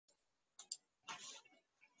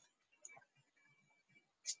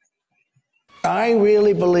I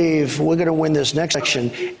really believe we're going to win this next election,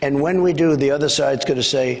 and when we do, the other side's going to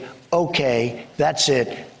say, okay, that's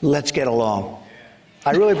it, let's get along.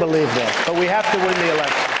 I really believe that, but we have to win the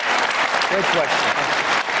election. Great question.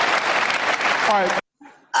 All right.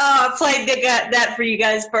 I played that for you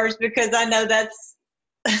guys first because I know that's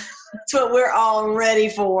what we're all ready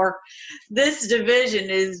for. This division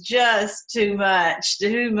is just too much,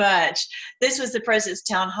 too much. This was the president's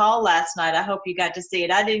town hall last night. I hope you got to see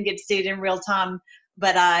it. I didn't get to see it in real time,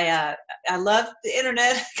 but I love the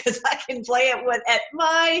internet because I can play it at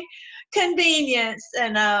my convenience.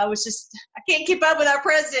 And I can't keep up with our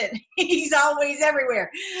president. He's always everywhere.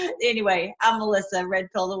 Anyway, I'm Melissa, Red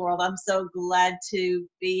Pill the World. I'm so glad to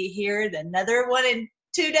be here. Another one in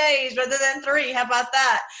 2 days rather than 3. How about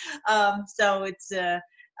that? So it's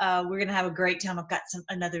we're gonna have a great time. I've got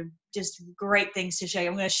another just great things to show you.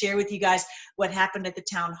 I'm gonna share with you guys what happened at the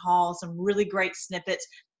town hall, some really great snippets.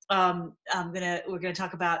 We're gonna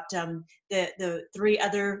talk about the 3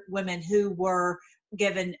 other women who were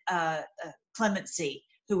given clemency,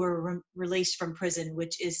 who were released from prison,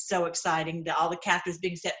 which is so exciting. All the captives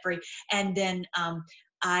being set free, and then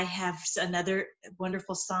I have another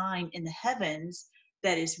wonderful sign in the heavens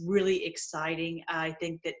that is really exciting. I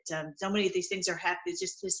think that so many of these things are happening. It's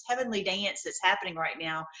just this heavenly dance that's happening right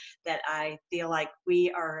now that I feel like we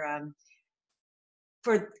are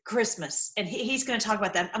for Christmas. And he's going to talk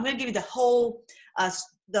about that. I'm going to give you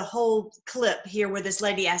the whole clip here where this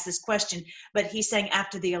lady asked this question, but he's saying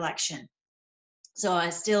after the election. So I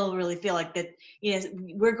still really feel like that,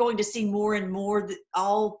 we're going to see more and more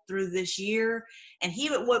all through this year. And he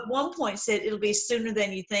at one point said it'll be sooner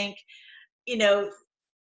than you think.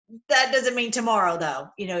 That doesn't mean tomorrow, though.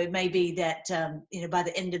 It may be that by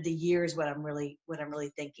the end of the year is what I'm really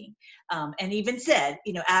thinking. And even said,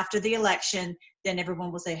 after the election, then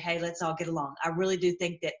everyone will say, "Hey, let's all get along." I really do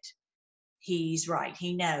think that he's right.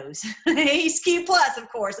 He knows. He's Q plus,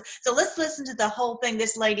 of course. So let's listen to the whole thing.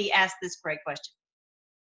 This lady asked this great question.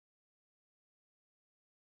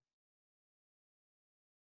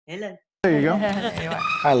 Hello. There you go.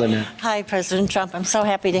 Hi, Lynette. Hi, President Trump. I'm so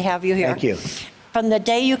happy to have you here. Thank you. From the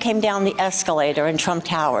day you came down the escalator in Trump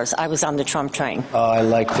Towers, I was on the Trump train. Oh, I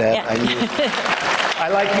like that. Yeah. I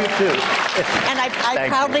like you too. And I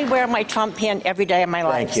proudly wear my Trump pin every day of my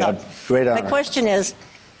life. Thank you. Great honor. My question is,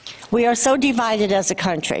 we are so divided as a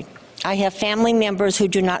country. I have family members who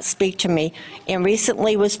do not speak to me, and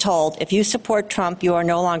recently was told, if you support Trump, you are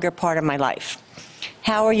no longer part of my life.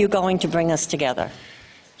 How are you going to bring us together?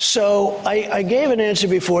 So I gave an answer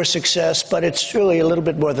before success, but it's really a little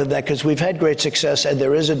bit more than that because we've had great success and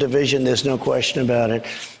there is a division. There's no question about it.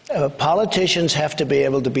 Politicians have to be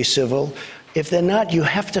able to be civil. If they're not, you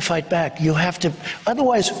have to fight back. You have to.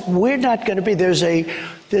 Otherwise, we're not going to be. There's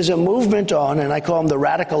a movement on, and I call them the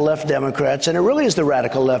radical left Democrats, and it really is the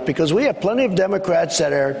radical left because we have plenty of Democrats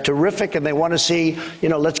that are terrific and they want to see,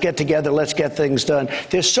 let's get together, let's get things done.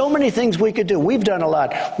 There's so many things we could do. We've done a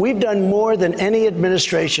lot. We've done more than any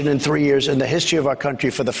administration in 3 years in the history of our country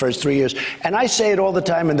for the first 3 years. And I say it all the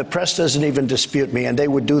time, and the press doesn't even dispute me, and they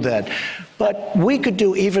would do that. But we could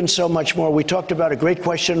do even so much more. We talked about a great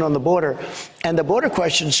question on the border, and the border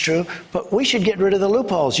question is true, but we should get rid of the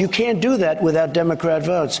loopholes. You can't do that without Democrat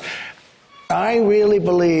votes. I really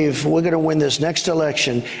believe we're going to win this next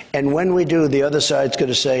election, and when we do, the other side's going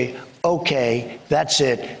to say, okay, that's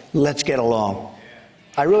it, let's get along.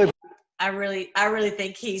 I really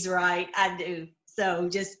think he's right. I do. So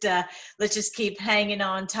just let's just keep hanging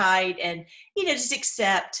on tight and, just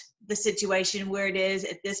accept the situation where it is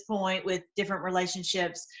at this point with different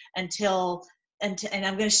relationships and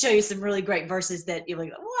I'm going to show you some really great verses that you're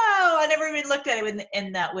like, wow, I never even looked at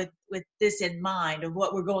it with this in mind of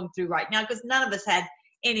what we're going through right now, because none of us had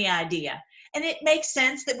any idea. And it makes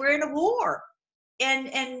sense that we're in a war.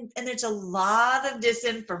 And there's a lot of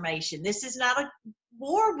disinformation. This is not a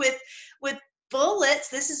war with bullets.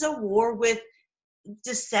 This is a war with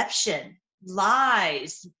deception,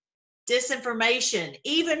 lies, disinformation,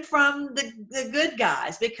 even from the good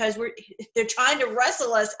guys, because they're trying to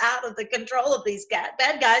wrestle us out of the control of these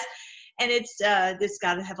bad guys, and it's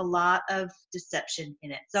got to have a lot of deception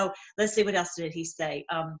in it. So let's see, what else did he say?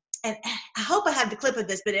 And I hope I have the clip of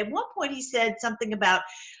this, but at one point he said something about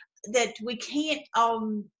that we can't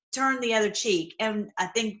turn the other cheek, and I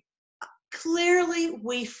think clearly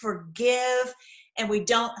we forgive and we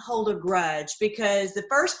don't hold a grudge, because the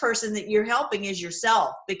first person that you're helping is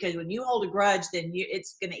yourself, because when you hold a grudge, then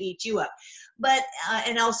it's going to eat you up. But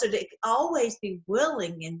and also to always be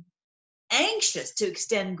willing anxious to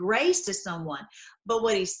extend grace to someone. But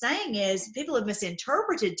what he's saying is people have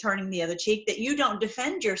misinterpreted turning the other cheek, that you don't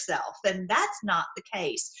defend yourself. And that's not the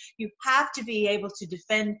case. You have to be able to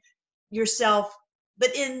defend yourself,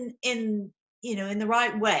 but in the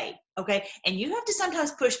right way. Okay. And you have to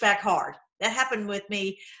sometimes push back hard. That happened with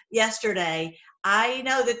me yesterday. I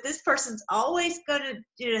know that this person's always going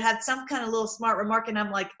to have some kind of little smart remark. And I'm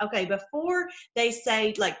like, okay, before they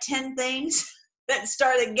say like 10 things that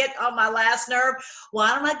start to get on my last nerve,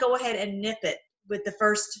 why don't I go ahead and nip it with the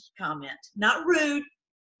first comment? Not rude,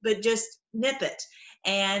 but just nip it.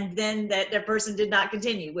 And then that person did not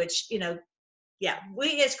continue, which,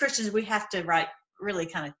 we as Christians, we have to really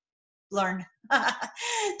kind of learn.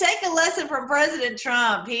 Take a lesson from President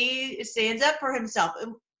Trump. He stands up for himself.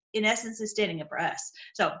 In essence, is standing up for us.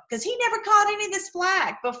 So, because he never caught any of this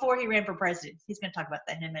flack before he ran for president. He's going to talk about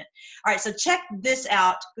that in a minute. All right, so check this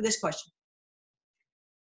out, this question.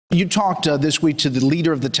 You talked this week to the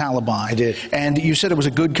leader of the Taliban. I did. And you said it was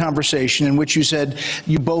a good conversation in which you said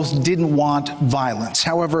you both didn't want violence.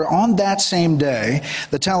 However, on that same day,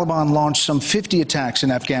 the Taliban launched some 50 attacks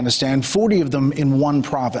in Afghanistan, 40 of them in one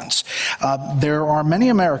province. There are many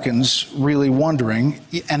Americans really wondering,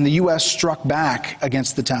 and the U.S. struck back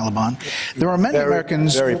against the Taliban. There are many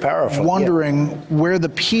Americans very powerful, wondering where the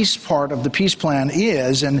peace part of the peace plan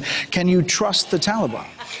is, and can you trust the Taliban?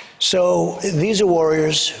 So these are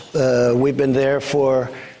warriors. We've been there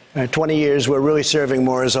for 20 years. We're really serving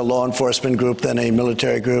more as a law enforcement group than a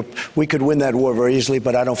military group. We could win that war very easily,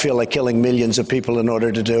 but I don't feel like killing millions of people in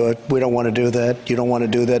order to do it. We don't want to do that. You don't want to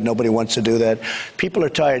do that. Nobody wants to do that. People are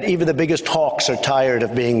tired. Even the biggest hawks are tired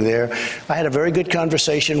of being there. I had a very good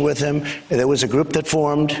conversation with him. There was a group that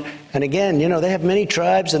formed. And again, they have many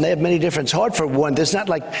tribes and they have many different. It's hard for one. There's not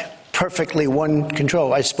like perfectly one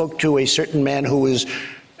control. I spoke to a certain man who was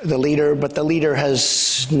the leader, but the leader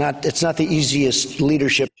it's not the easiest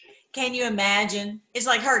leadership. Can you imagine? It's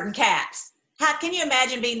like herding cats. How can you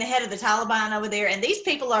imagine being the head of the Taliban over there? And these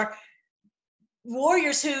people are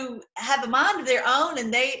warriors who have a mind of their own,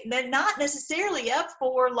 and they're not necessarily up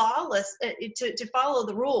for lawless to follow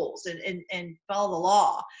the rules and follow the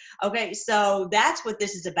law. Okay, so that's what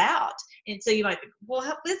this is about. And so you might think,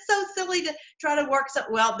 well, it's so silly to try to work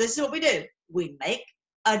something. Well, this is what we do. We make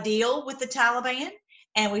a deal with the Taliban,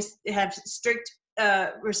 and we have strict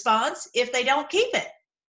response if they don't keep it.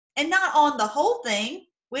 And not on the whole thing.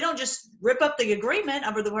 We don't just rip up the agreement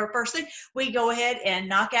over the first thing. We go ahead and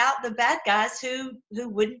knock out the bad guys who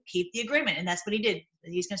wouldn't keep the agreement. And that's what he did.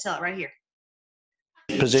 He's going to sell it right here.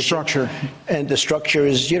 Position. Structure. And the structure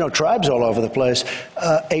is, tribes all over the place.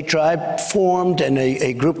 A tribe formed and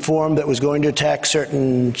a group formed that was going to attack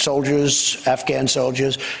certain soldiers, Afghan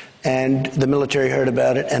soldiers. And the military heard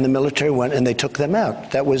about it, and the military went and they took them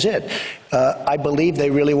out. That was it. I believe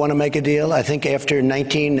they really want to make a deal. I think after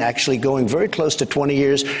 19, actually going very close to 20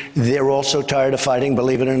 years, they're also tired of fighting,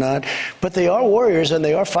 believe it or not. But they are warriors and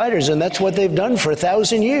they are fighters, and that's what they've done for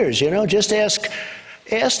 1,000 years. Just ask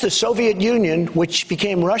the Soviet Union, which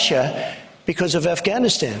became Russia because of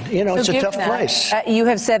Afghanistan. It's a tough place. You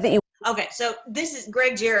have said that you. Okay, so this is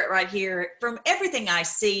Greg Jarrett right here. From everything I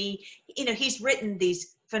see, he's written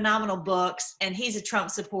these phenomenal books, and he's a Trump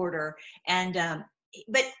supporter. And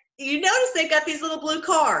but you notice they've got these little blue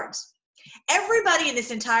cards. Everybody in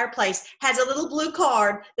this entire place has a little blue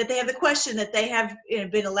card that they have the question that they have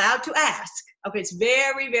been allowed to ask. Okay, it's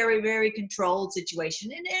very, very, very controlled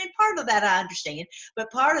situation. And part of that I understand,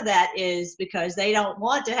 but part of that is because they don't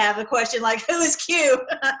want to have a question like, who is Q,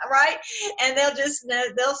 right? And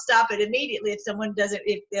they'll stop it immediately if someone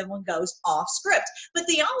goes off script. But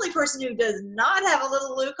the only person who does not have a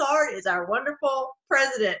little blue card is our wonderful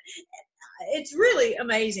president. It's really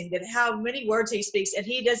amazing that how many words he speaks, and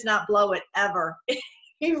he does not blow it ever.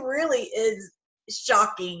 He really is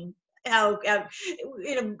shocking how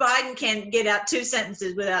Biden can get out 2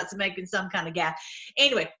 sentences without making some kind of gaffe.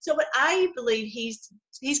 Anyway, so what I believe he's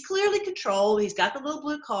clearly controlled. He's got the little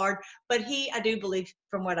blue card, but I do believe,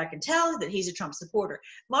 from what I can tell, that he's a Trump supporter.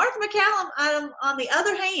 Martha MacCallum, on the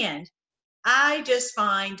other hand, I just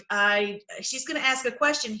find she's going to ask a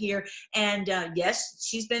question here, and yes,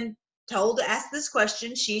 she's been told to ask this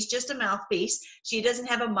question. She's just a mouthpiece. She doesn't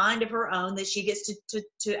have a mind of her own that she gets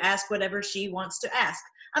to ask whatever she wants to ask.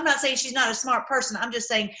 I'm not saying she's not a smart person. I'm just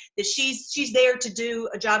saying that she's there to do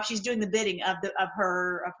a job. She's doing the bidding of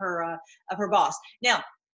her boss. Now,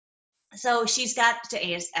 so she's got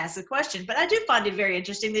to ask the question. But I do find it very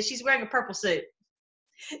interesting that she's wearing a purple suit.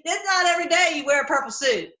 That's not every day you wear a purple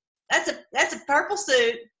suit. That's a purple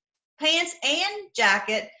suit, pants and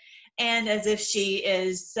jacket. And as if she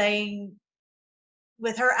is saying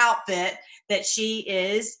with her outfit that she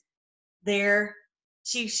is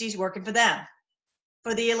she's working for them,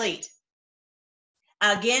 for the elite.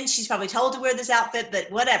 Again, she's probably told to wear this outfit, but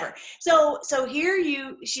whatever. So here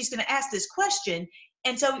she's going to ask this question.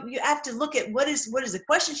 And so you have to look at what is the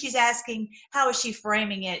question she's asking? How is she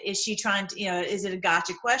framing it? Is she trying to, is it a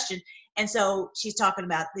gotcha question? And so she's talking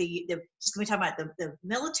about she's going to be talking about the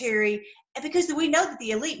military, and because we know that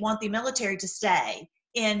the elite want the military to stay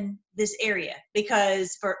in this area,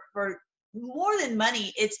 because for more than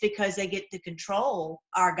money, it's because they get to control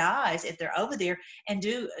our guys if they're over there and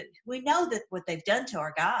we know that what they've done to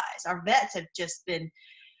our guys. Our vets have just been,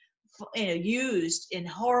 used in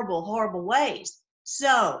horrible, horrible ways.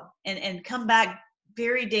 So, and come back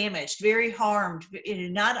very damaged, very harmed,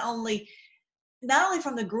 not only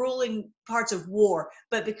from the grueling parts of war,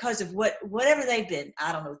 but because of whatever they've been.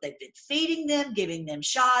 I don't know what they've been feeding them, giving them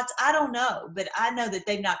shots. I don't know, but I know that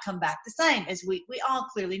they've not come back the same, as we all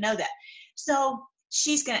clearly know that. So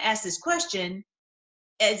she's going to ask this question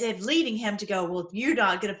as if leading him to go, well, if you're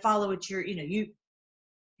not going to follow what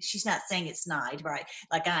she's not saying it's snide, right?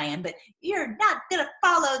 Like I am, but you're not going to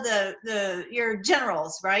follow your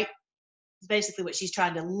generals, right? It's basically what she's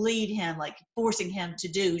trying to lead him, like forcing him to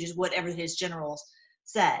do just whatever his generals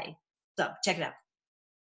say. So check it out.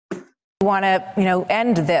 Want to,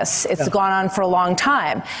 end this. It's gone on for a long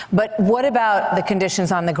time. But what about the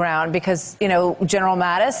conditions on the ground? Because, General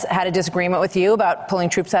Mattis had a disagreement with you about pulling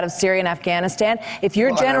troops out of Syria and Afghanistan. If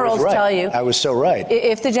your generals tell you... I was so right.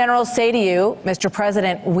 If the generals say to you, Mr.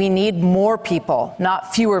 President, we need more people,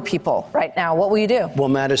 not fewer people right now, what will you do? Well,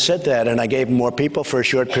 Mattis said that, and I gave him more people for a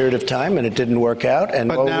short period of time, and it didn't work out. And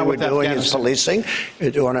what we were doing is policing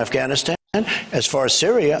on Afghanistan. As far as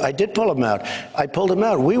Syria, I did pull them out. I pulled them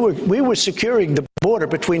out. We were securing the border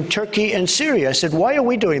between Turkey and Syria. I said, why are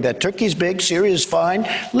we doing that? Turkey's big, Syria's fine.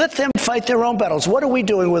 Let them fight their own battles. What are we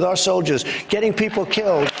doing with our soldiers? Getting people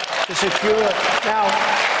killed to secure it. Now,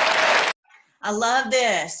 I love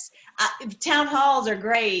this. Town halls are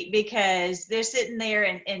great because they're sitting there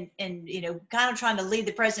and kind of trying to lead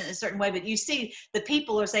the president in a certain way, but you see the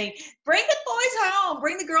people are saying, bring the boys home,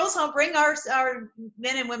 bring the girls home, bring our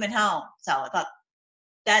men and women home. So I thought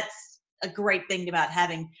that's a great thing about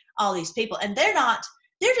having all these people, and they're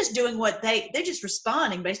just doing they're just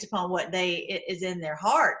responding based upon what is in their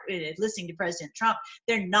heart. Listening to President Trump,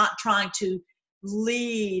 they're not trying to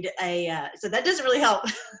lead so that doesn't really help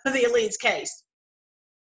the elite's case.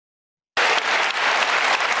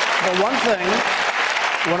 well, one thing,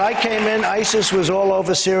 when I came in, ISIS was all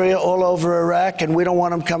over Syria, all over Iraq, and we don't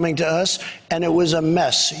want them coming to us, and it was a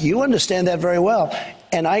mess. You understand that very well.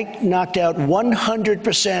 And I knocked out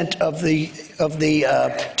 100% of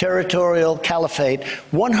the territorial caliphate.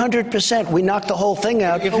 100%. We knocked the whole thing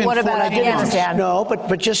out. But what about Afghanistan? No,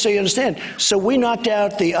 but just so you understand. So we knocked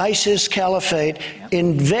out the ISIS caliphate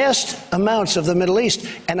in vast amounts of the Middle East.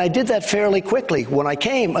 And I did that fairly quickly. When I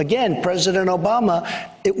came, again, President Obama,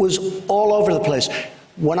 it was all over the place.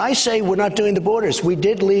 When I say we're not doing the borders, we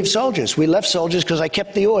did leave soldiers. We left soldiers because I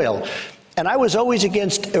kept the oil. And I was always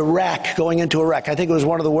against Iraq, going into Iraq. I think it was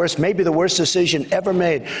one of the worst, maybe the worst decision ever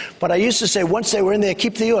made. But I used to say, once they were in there,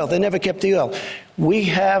 keep the oil. They never kept the oil. We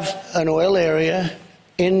have an oil area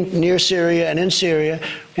near Syria and in Syria.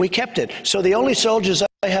 We kept it. So the only soldiers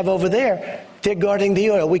I have over there, they're guarding the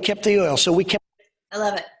oil. We kept the oil. So we kept. I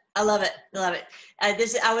love it. I love it. I love it.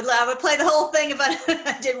 I would play the whole thing if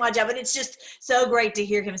I didn't watch out, but it's just so great to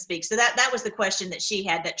hear him speak. So that was the question that she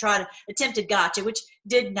had, that attempted gotcha, which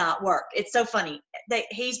did not work. It's so funny.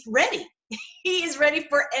 He's ready. He is ready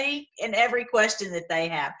for any and every question that they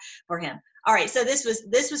have for him. All right. So this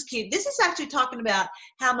was cute. This is actually talking about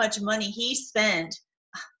how much money he spent.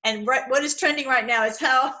 And what is trending right now is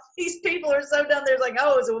how these people are so dumb. They're like,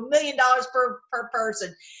 oh, it's $1 million per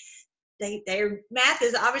person. Their math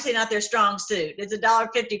is obviously not their strong suit. It's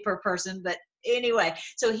 $1.50 per person, but anyway.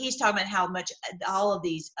 So he's talking about how much all of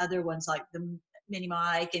these other ones, like the Mini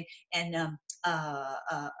Mike and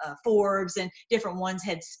Forbes and different ones,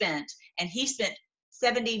 had spent, and he spent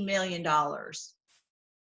 $70 million.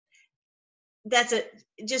 That's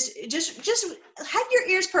just have your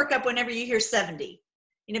ears perk up whenever you hear 70.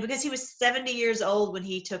 Because he was 70 years old when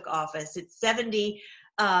he took office. It's 70.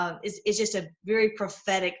 Is just a very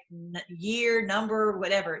prophetic year, number,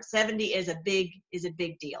 whatever. 70 is a big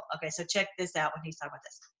deal. Okay, so check this out when he's talking about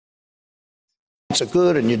this. So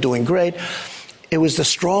good, and you're doing great. It was the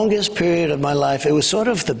strongest period of my life. It was sort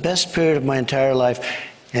of the best period of my entire life.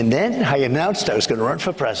 And then I announced I was going to run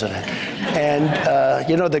for president. And,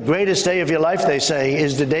 the greatest day of your life, they say,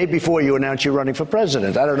 is the day before you announce you're running for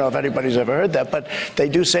president. I don't know if anybody's ever heard that, but they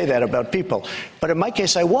do say that about people. But in my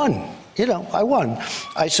case, I won. You know, I won.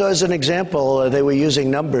 I saw as an example, they were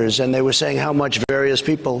using numbers and they were saying how much various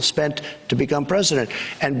people spent to become president.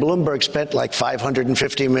 And Bloomberg spent like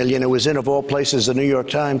 $550 million. It was in, of all places, the New York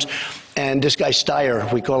Times. And this guy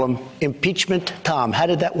Steyer, we call him Impeachment Tom. How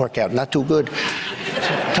did that work out? Not too good.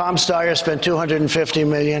 Tom Steyer spent $250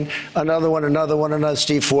 million. Another.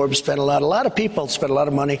 Steve Forbes spent a lot. A lot of people spent a lot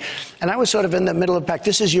of money. And I was sort of in the middle of the pack.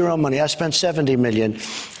 This is your own money. I spent $70 million.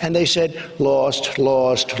 And they said, lost.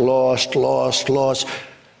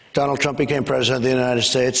 Donald Trump became president of the United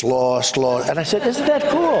States. Lost. And I said, isn't that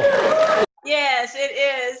cool? Yes, it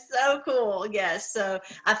is so cool. Yes, so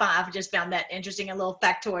I've just found that interesting. A little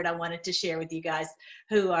factoid I wanted to share with you guys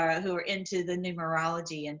who are into the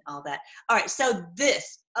numerology and all that. All right, so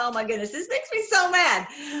this, oh my goodness, this makes me so mad.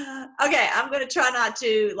 Okay, I'm gonna try not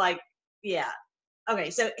to Okay,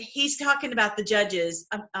 so he's talking about the judges.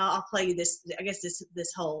 I'll play you this. I guess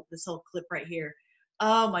this whole clip right here.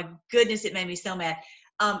 Oh my goodness, it made me so mad.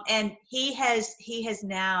 And he has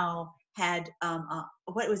now had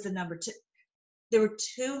what was the number? There were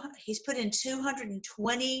he's put in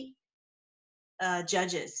 220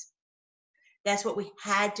 judges. That's what we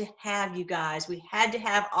had to have, you guys. We had to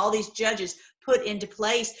have all these judges put into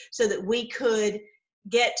place so that we could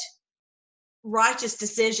get righteous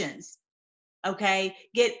decisions, okay?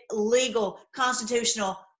 Get legal,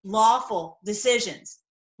 constitutional, lawful decisions.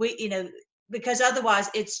 Because otherwise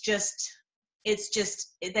they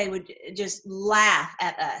would just laugh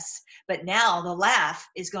at us. But now the laugh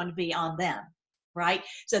is going to be on them. Right.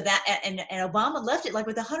 So that and Obama left it like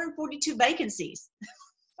with 142 vacancies.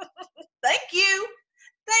 Thank you.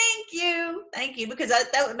 Because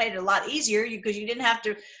that would have made it a lot easier because you didn't have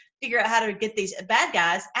to figure out how to get these bad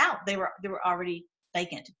guys out. They were already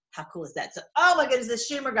vacant. How cool is that? So, oh my goodness,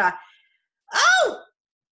 this Schumer guy. Oh,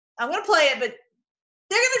 I'm going to play it, but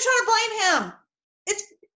they're going to try to blame him. It's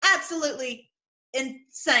absolutely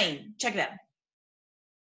insane. Check it out.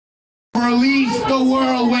 Release the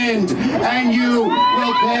whirlwind, and you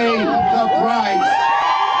will pay the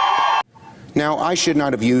price. Now, I should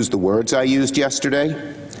not have used the words I used yesterday.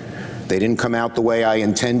 They didn't come out the way I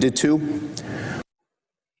intended to.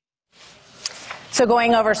 So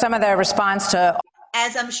going over some of the response to...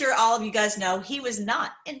 As I'm sure all of you guys know, he was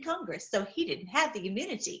not in Congress, so he didn't have the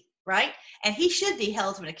immunity, right? And he should be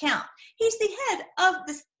held to an account. He's the head of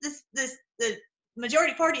the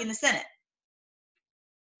majority party in the Senate.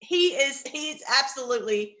 He's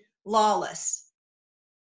absolutely lawless.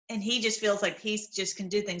 And he just feels like he just can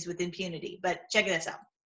do things with impunity. But check this out.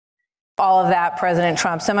 All of that, President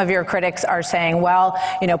Trump. Some of your critics are saying, well,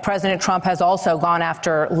 President Trump has also gone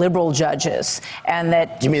after liberal judges, and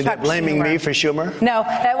that... You mean they're blaming me for Schumer? No.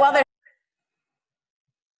 Well,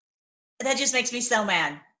 that just makes me so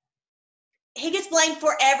mad. He gets blamed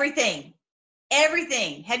for everything.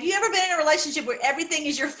 Everything. Have you ever been in a relationship where everything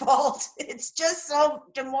is your fault? It's just so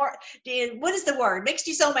what is the word? Makes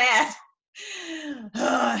you so mad.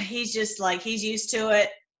 He's just like, he's used to it.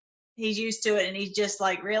 And he's just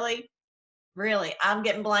like, really? I'm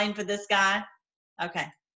getting blamed for this guy? Okay.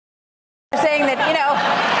 Saying that, that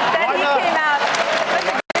he came out.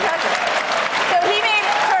 So he made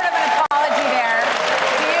sort of an apology there.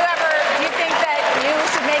 Do you think that you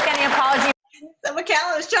should make any apology? So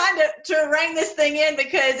McCallum is trying to rein this thing in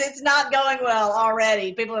because it's not going well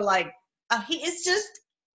already. People are like, he is just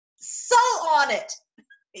so on it.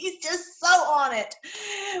 He's just so on it.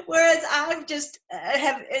 Whereas I've just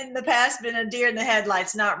have in the past been a deer in the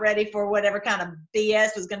headlights, not ready for whatever kind of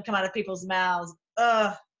BS was going to come out of people's mouths.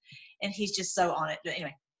 And he's just so on it. But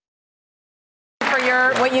anyway.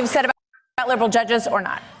 For what you've said about liberal judges or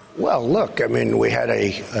not? Well, look, I mean, we had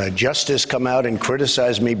a justice come out and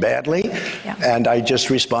criticize me badly, and I just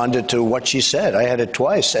responded to what she said. I had it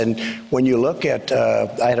twice. And when you look at,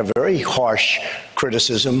 I had a very harsh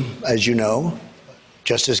criticism, as you know,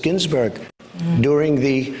 Justice Ginsburg,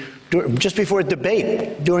 just before a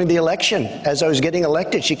debate, during the election, as I was getting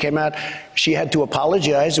elected, she came out, she had to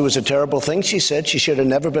apologize. It was a terrible thing she said. She should have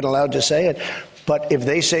never been allowed to say it. But if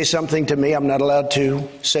they say something to me, I'm not allowed to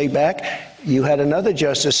say back. You had another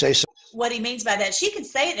justice say something. What he means by that, she can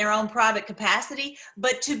say it in her own private capacity,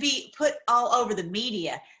 but to be put all over the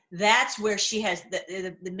media, that's where she has,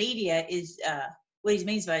 the media is, what he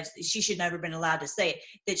means by it, she should never been allowed to say it,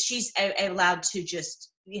 that she's allowed to just,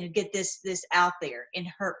 get this out there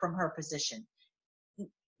from her position.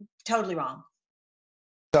 Totally wrong.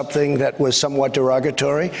 Something that was somewhat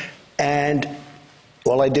derogatory, and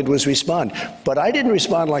all I did was respond. But I didn't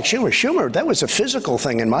respond like Schumer. Schumer, that was a physical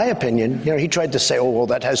thing, in my opinion. He tried to say, oh, well,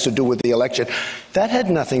 that has to do with the election. That had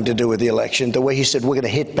nothing to do with the election. The way he said, we're going to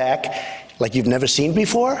hit back like you've never seen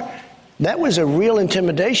before. That was a real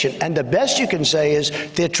intimidation. And the best you can say is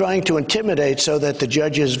they're trying to intimidate so that the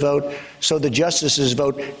judges vote, so the justices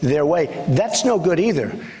vote their way. That's no good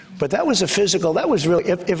either. But that was a physical, that was really,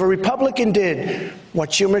 if a Republican did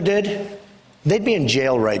what Schumer did, they'd be in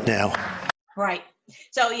jail right now. Right.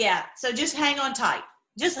 So, yeah. So just hang on tight.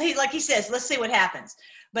 Just like he says, let's see what happens.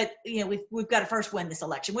 But, you know, we've got to first win this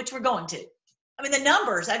election, which we're going to. I mean, the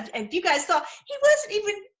numbers, if you guys saw,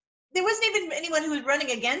 there wasn't even anyone who was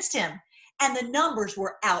running against him. And the numbers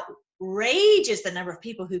were outrageous, the number of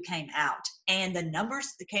people who came out. And the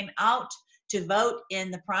numbers that came out to vote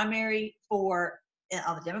in the primary for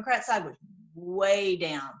on the Democrat side was way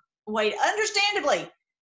down. Way, understandably.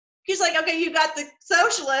 He's like, okay, you got the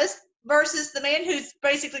socialist versus the man who's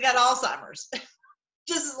basically got Alzheimer's.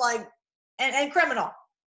 Just like, and criminal.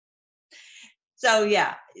 So,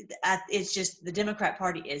 yeah, it's just the Democrat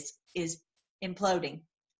Party is imploding.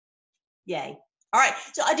 Yay. All right.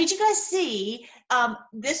 So did you guys see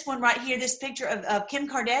this one right here, this picture of Kim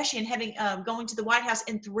Kardashian having going to the White House,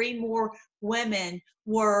 and 3 more women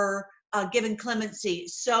were given clemency?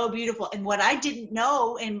 So beautiful. And what I didn't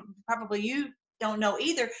know, and probably you don't know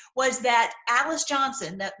either, was that Alice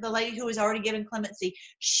Johnson, the lady who was already given clemency,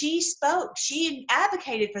 she spoke. She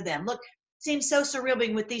advocated for them. Look, seems so surreal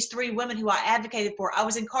being with these 3 women who I advocated for. I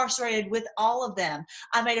was incarcerated with all of them.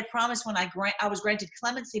 I made a promise when I was granted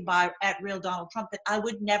clemency at Real Donald Trump that I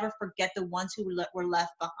would never forget the ones who were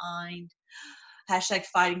left behind. Hashtag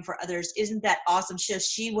fighting for others. Isn't that awesome?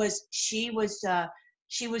 She was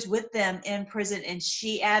with them in prison, and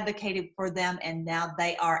she advocated for them, and now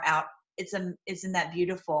they are out. Isn't that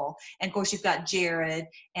beautiful? And of course, you've got Jared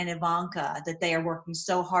and Ivanka, that they are working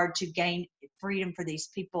so hard to gain freedom for these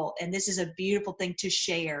people. And this is a beautiful thing to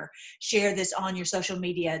share. Share this on your social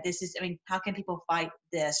media. This is, I mean, how can people fight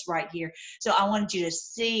this right here? So I wanted you to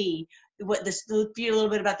see a little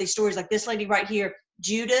bit about these stories. Like this lady right here,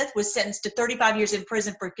 Judith, was sentenced to 35 years in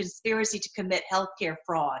prison for conspiracy to commit healthcare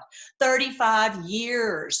fraud. 35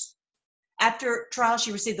 years. After trial,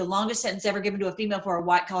 she received the longest sentence ever given to a female for a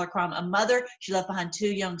white-collar crime. A mother, she left behind 2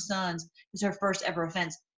 young sons. It was her first ever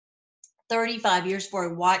offense. 35 years for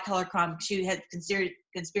a white-collar crime. She had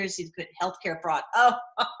conspiracy to commit healthcare fraud. Oh,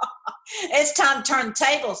 it's time to turn the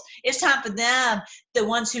tables. It's time for them, the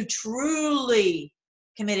ones who truly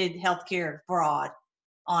committed healthcare fraud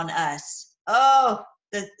on us. Oh,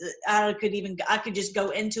 I could just go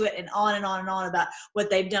into it and on and on and on about what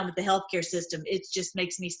they've done with the healthcare system. It just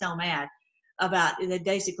makes me so mad about they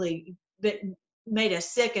basically made us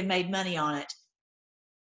sick and made money on it.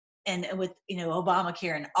 And with, you know,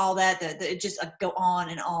 Obamacare and all that, it just go on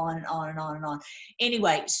and on and on and on and on.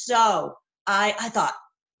 Anyway, so I thought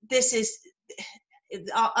this is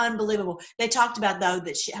unbelievable. They talked about, though,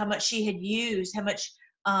 that how much she had used, how much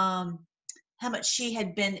she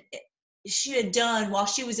had done while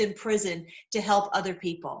she was in prison to help other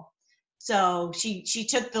people. So she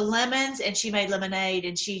took the lemons and she made lemonade,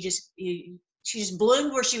 and she just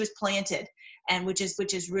bloomed where she was planted, and which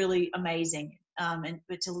is really amazing.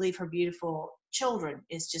 But to leave her beautiful children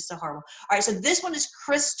is just so horrible. All right, so this one is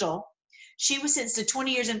Crystal. She was sentenced to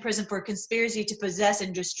 20 years in prison for a conspiracy to possess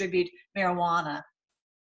and distribute marijuana.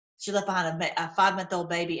 She left behind a 5-month-old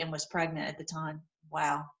baby and was pregnant at the time.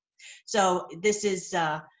 Wow. So this is,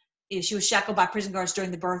 she was shackled by prison guards during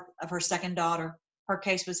the birth of her second daughter. Her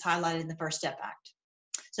case was highlighted in the First Step Act.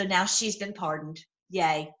 So now she's been pardoned.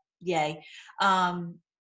 Yay, yay.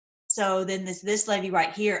 So then this lady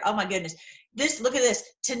right here, oh my goodness. Look at this.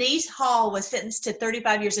 Tanise Hall was sentenced to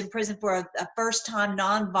 35 years in prison for a first-time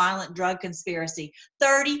nonviolent drug conspiracy.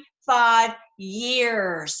 35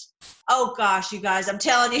 years. Oh gosh, you guys, I'm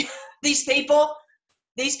telling you, these people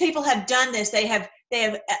have done this. They have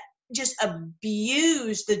just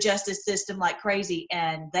abused the justice system like crazy,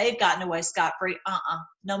 and they've gotten away scot-free.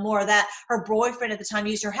 No more of that. Her boyfriend at the time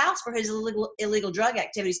used her house for his illegal drug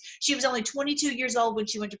activities. She was only 22 years old when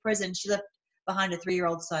she went to prison. She left behind a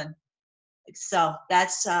 3-year-old son. So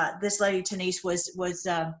that's this lady Tanise was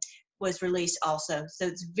released also. So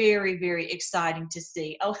it's very, very exciting to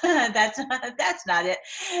see. Oh, that's not it.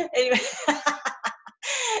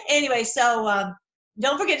 Anyway, so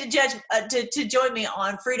don't forget to join me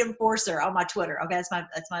on Freedom Forcer on my Twitter. Okay, that's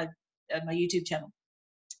my YouTube channel.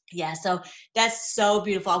 Yeah, so that's so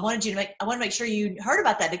beautiful. I want to make sure you heard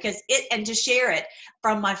about that, because and to share it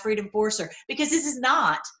from my Freedom Forcer, because this is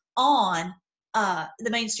not on the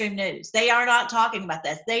mainstream news. They are not talking about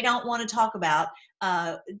this. They don't want to talk about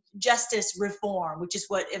justice reform, which is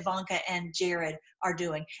what Ivanka and Jared are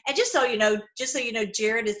doing. And just so you know,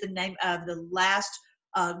 Jared is the name of the last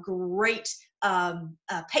great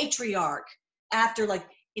patriarch after,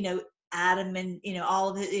 Adam and, all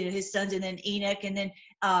of his sons, and then Enoch, and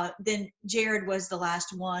then Jared was the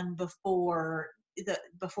last one before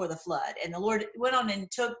the flood. And the Lord went on and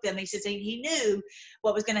took them. He says he knew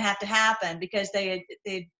what was going to have to happen, because they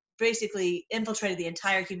had basically infiltrated the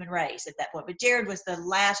entire human race at that point. But Jared was the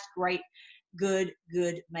last great good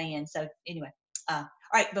man. So anyway, all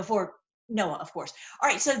right, before Noah, of course. All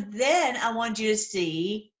right, so then I want you to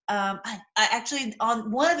see, I actually,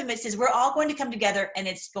 on one of them it says we're all going to come together, and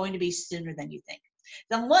it's going to be sooner than you think.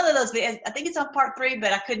 On one of those, I think it's on part 3,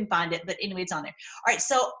 but I couldn't find it. But anyway, it's on there. All right,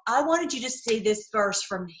 so I wanted you to see this verse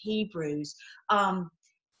from Hebrews. I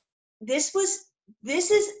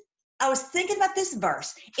was thinking about this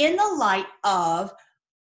verse in the light of,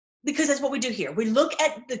 because that's what we do here. We look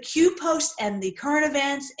at the Q post and the current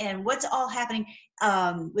events and what's all happening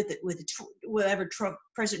with whatever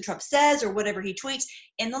President Trump says or whatever he tweets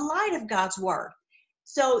in the light of God's word.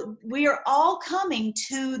 So we are all coming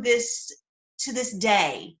to this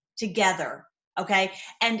day together, okay?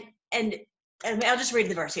 And I'll just read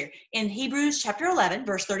the verse here. In Hebrews chapter 11,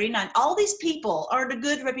 verse 39, all these people earned a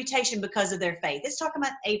good reputation because of their faith. It's talking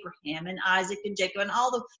about Abraham and Isaac and Jacob and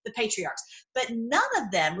all the patriarchs. But none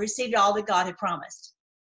of them received all that God had promised.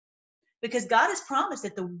 Because God has promised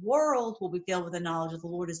that the world will be filled with the knowledge of the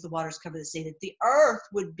Lord as the waters cover the sea, that the earth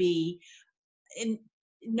would be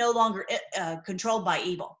no longer controlled by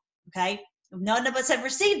evil, okay? None of us have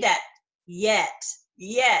received that yet.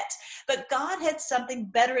 But God had something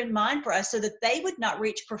better in mind for us, so that they would not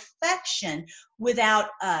reach perfection without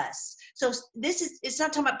us. So it's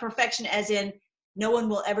not talking about perfection as in no one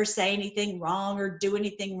will ever say anything wrong or do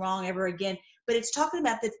anything wrong ever again, but it's talking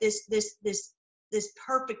about that this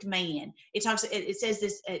perfect man. It says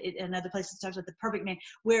this in another place. It talks about the perfect man,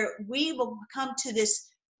 where we will come to this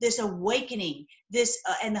awakening,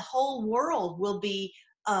 and the whole world will be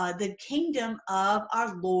the kingdom of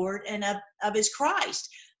our Lord and of his Christ.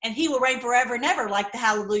 And he will reign forever and ever, like the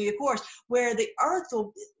Hallelujah chorus, where the earth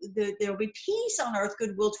there will be peace on earth,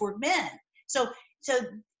 goodwill toward men. So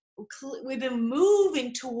we've been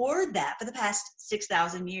moving toward that for the past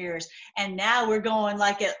 6,000 years. And now we're going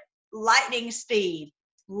like at lightning speed,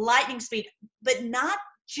 but not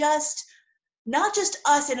just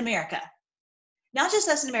us in America.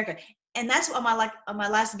 And that's what on my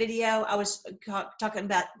last video, I was talking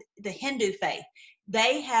about the Hindu faith.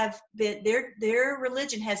 They have been, their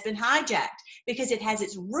religion has been hijacked because it has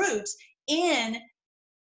its roots in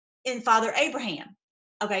Father Abraham.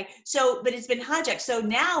 Okay, so, but it's been hijacked. So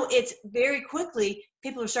now it's very quickly,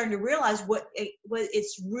 people are starting to realize what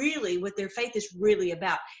their faith is really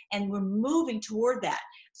about. And we're moving toward that.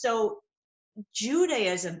 So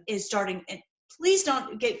Judaism is starting, and please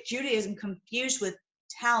don't get Judaism confused with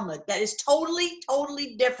Talmud. That is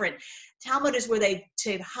totally different. Talmud is where they've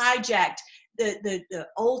hijacked the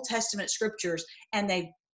Old Testament scriptures, and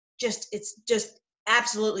it's just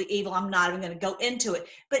absolutely evil. I'm not even going to go into it.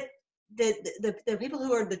 But the people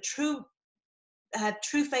who are have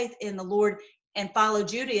true faith in the Lord and follow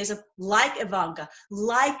Judaism, like Ivanka,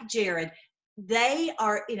 like Jared, they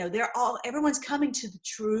are, everyone's coming to the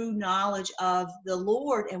true knowledge of the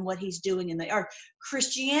Lord and what he's doing in the earth.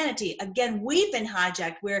 Christianity, again, we've been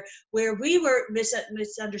hijacked where we were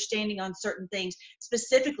misunderstanding on certain things,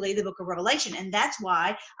 specifically the book of Revelation. And that's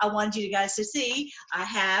why I wanted you guys to see, I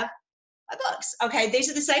have my books. Okay,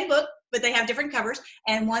 these are the same book, but they have different covers.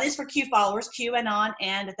 And one is for Q followers, QAnon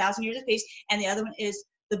and 1,000 Years of Peace. And the other one is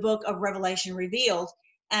the book of Revelation Revealed.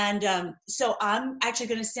 And so I'm actually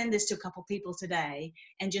going to send this to a couple people today,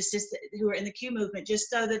 and just who are in the Q movement, just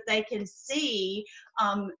so that they can see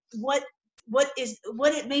what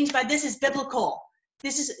it means by this is biblical.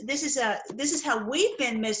 This is how we've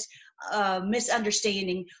been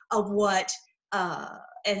misunderstanding of what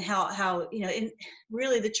and how and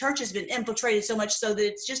really the church has been infiltrated so much so that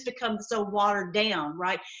it's just become so watered down,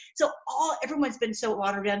 right? So everyone's been so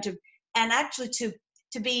watered down to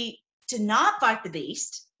not fight the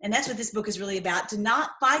beast, and that's what this book is really about, to not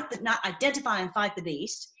identify and fight the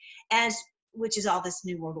beast, which is all this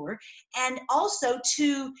New World Order, and also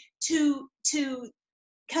to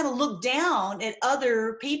kind of look down at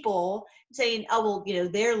other people saying, oh, well,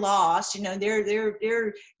 they're lost,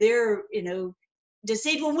 they're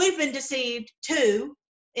deceived when we've been deceived too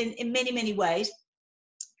in many, many ways.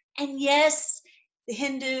 And yes, the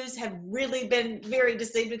Hindus have really been very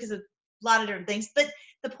deceived because of a lot of different things, but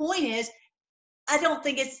the point is, I don't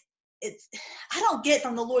think I don't get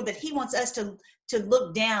from the Lord that he wants us to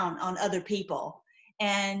look down on other people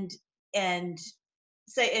and just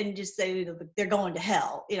say they're going to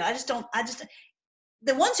hell.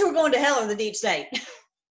 The ones who are going to hell are the deep state.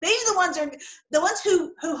 These are the ones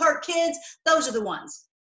who hurt kids. Those are the ones.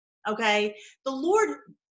 okay? The Lord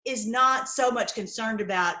is not so much concerned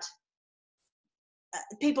about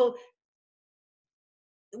people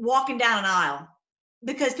walking down an aisle,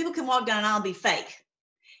 because people can walk down an aisle and be fake.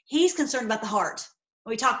 He's concerned about the heart.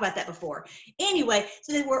 We talked about that before. Anyway,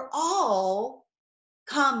 so that we're all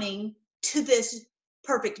coming to this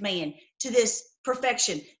perfect man, to this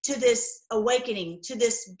perfection, to this awakening, to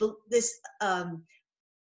this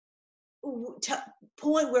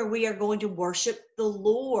point where we are going to worship the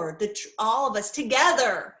Lord, all of us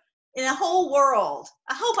together in the whole world.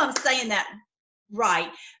 I hope I'm saying that right,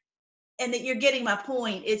 and that you're getting my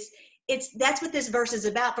point. That's what this verse is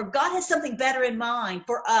about. For God has something better in mind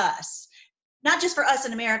for us, not just for us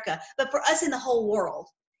in America, but for us in the whole world.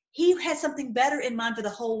 He has something better in mind for the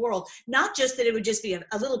whole world, not just that it would just be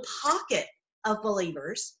a little pocket of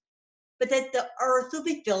believers, but that the earth will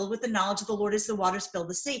be filled with the knowledge of the Lord as the waters fill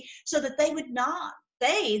the sea, so that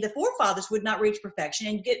the forefathers would not reach perfection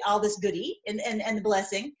and get all this goodie and the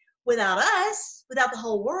blessing without us, without the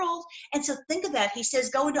whole world. And so think of that. He says,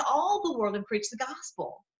 go into all the world and preach the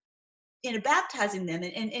gospel, baptizing them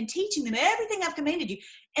and teaching them everything I've commanded you.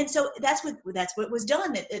 And so that's what was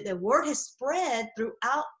done. That the word has spread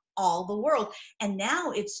throughout all the world, and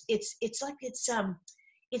now it's like it's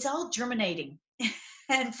all germinating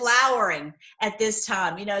and flowering at this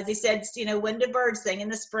time. As he said, when do birds sing in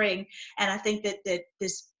the spring? And I think that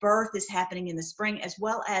this birth is happening in the spring, as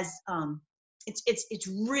well as it's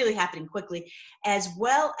really happening quickly, as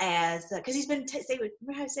well as because he's been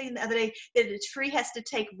remember I was saying the other day that a tree has to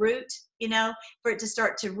take root, for it to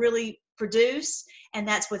start to really produce, and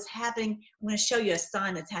that's what's happening. I'm going to show you a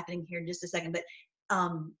sign that's happening here in just a second, but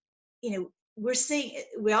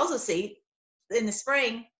we also see in the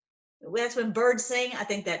spring, that's when birds sing. I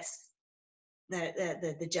think that's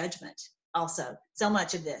the judgment also, so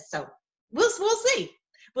much of this. So we'll see.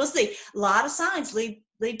 A lot of signs lead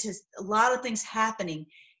to a lot of things happening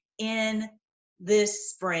in this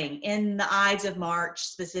spring, in the Ides of March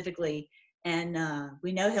specifically. And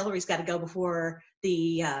we know Hillary's got to go before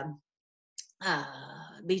the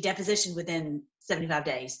be depositioned within 75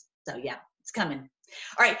 days. So yeah, it's coming.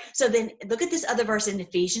 All right, so then look at this other verse in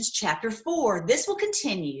Ephesians chapter 4. This will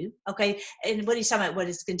continue, okay? And what he's talking about, what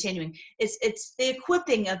is continuing? It's the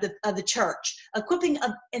equipping of the church, and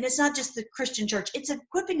it's not just the Christian church. It's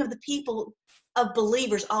equipping of the people, of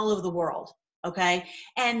believers all over the world, okay?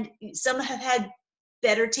 And some have had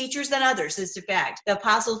better teachers than others, is the fact. The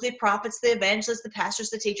apostles, the prophets, the evangelists, the pastors,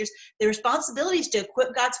 the teachers. The responsibility is to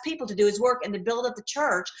equip God's people to do his work and to build up the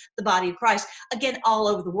church, the body of Christ, again, all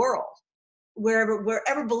over the world.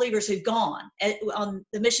 Wherever believers who've gone on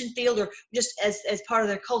the mission field, or just as part of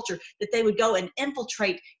their culture, that they would go and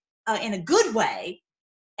infiltrate in a good way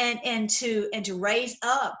and to raise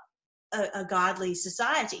up a godly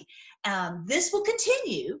society. This will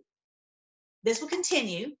continue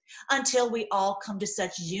until we all come to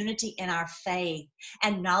such unity in our faith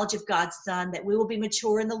and knowledge of God's Son that we will be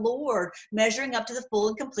mature in the Lord, measuring up to the full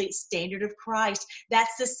and complete standard of Christ.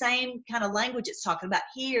 That's the same kind of language it's talking about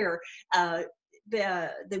here.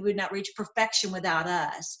 They would not reach perfection without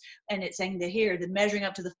us. And it's saying that here, the measuring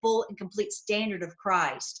up to the full and complete standard of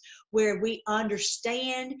Christ, where we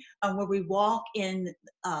understand and where we walk in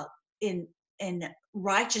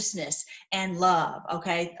righteousness and love,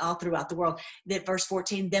 okay, all throughout the world. That verse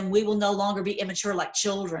 14, then we will no longer be immature like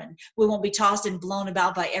children. We won't be tossed and blown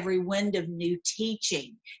about by every wind of new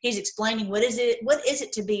teaching. He's explaining what is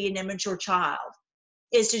it to be an immature child?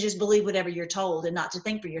 Is to just believe whatever you're told and not to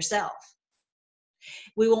think for yourself.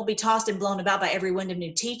 We won't be tossed and blown about by every wind of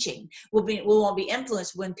new teaching. We won't be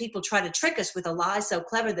influenced when people try to trick us with a lie so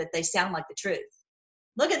clever that they sound like the truth.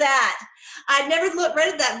 Look at that. I never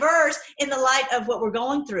read that verse in the light of what we're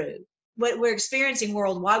going through, what we're experiencing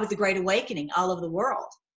worldwide with the Great Awakening all over the world.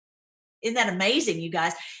 Isn't that amazing, you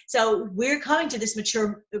guys? So we're coming to this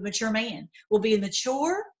mature man. We'll be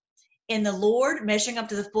mature in the Lord, measuring up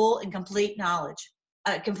to the full and complete knowledge,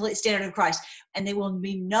 complete standard of Christ. And they will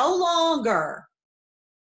be no longer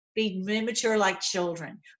be immature like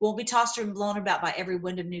children. We won't be tossed and blown about by every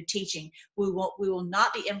wind of new teaching. We will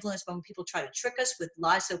not be influenced by when people try to trick us with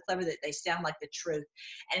lies so clever that they sound like the truth.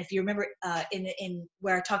 And if you remember in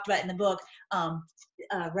where I talked about in the book,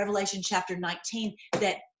 Revelation chapter 19,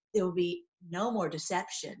 that there will be no more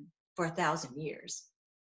deception for 1,000 years.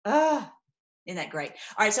 Isn't that great?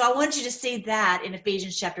 All right, so I want you to see that in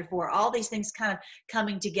Ephesians chapter 4, all these things kind of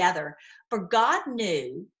coming together. For God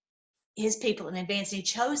knew his people in advance, and he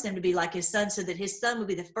chose them to be like his son, so that his son would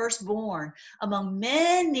be the firstborn among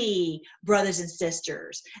many brothers and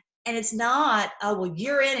sisters. And it's not, oh, well,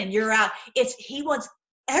 you're in and you're out. He wants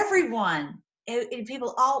everyone and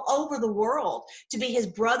people all over the world to be his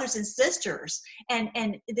brothers and sisters,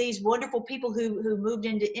 and these wonderful people who moved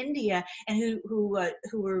into India and who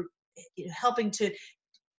were helping to.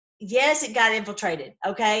 Yes, it got infiltrated.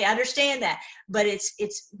 Okay, I understand that, but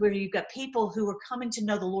it's where you've got people who are coming to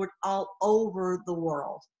know the Lord all over the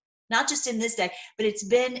world, not just in this day, but it's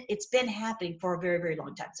been happening for a very, very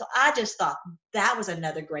long time. So I just thought that was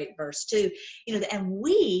another great verse too, and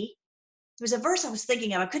there was a verse I was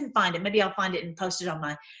thinking of. I couldn't find it. Maybe I'll find it and post it on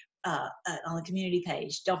my on the community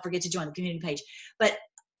page. Don't forget to join the community page. But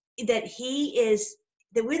that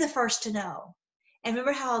we're the first to know. And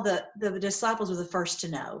remember how the disciples were the first to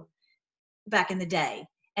know back in the day,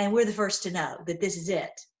 and we're the first to know that this is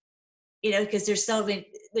it. Because there's so many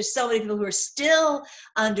people who are still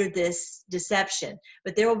under this deception.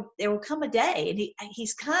 But there will come a day, and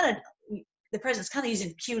he's kind of, the president's kind of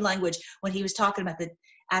using Q language when he was talking about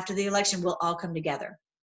after the election, we'll all come together.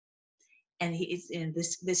 And he's in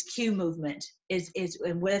this Q movement is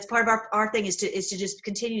and that's part of our thing is to just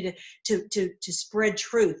continue to spread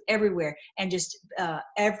truth everywhere, and just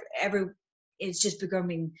it's just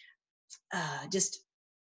becoming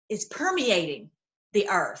it's permeating the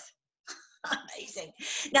earth. Amazing.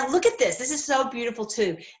 Now look at this. This is so beautiful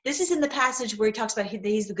too. This is in the passage where he talks about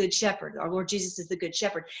he's the good shepherd. Our Lord Jesus is the good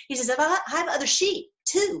shepherd. He says, if I have other sheep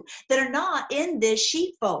too that are not in this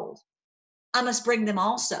sheepfold, I must bring them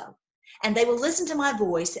also. And they will listen to my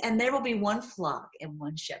voice, and there will be one flock and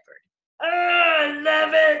one shepherd. Oh, I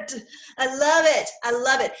love it. I love it. I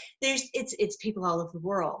love it. It's people all over the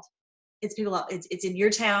world. It's people. It's in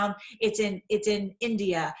your town. It's in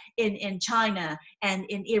India, in China, and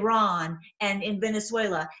in Iran, and in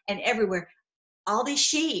Venezuela, and everywhere. All these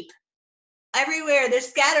sheep, everywhere. They're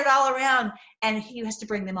scattered all around, and he has to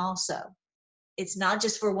bring them also. It's not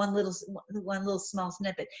just for one little small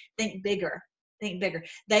snippet. Think bigger. Think bigger.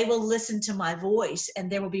 They will listen to my voice,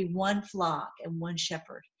 and there will be one flock and one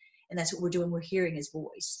shepherd. And that's what we're doing. We're hearing his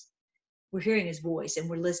voice. We're hearing his voice, and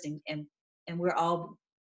we're listening, and we're all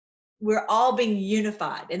being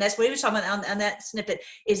unified. And that's what he was talking about on that snippet,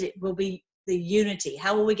 is it will be the unity.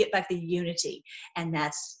 How will we get back the unity? And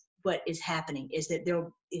that's what is happening, is that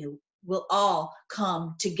we'll all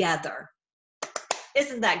come together.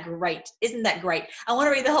 Isn't that great? Isn't that great? I want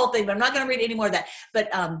to read the whole thing, but I'm not going to read any more of that. But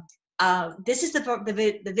this is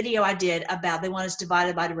the video I did about they want us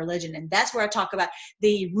divided by the religion, and that's where I talk about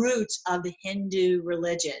the roots of the Hindu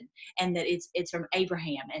religion, and that it's from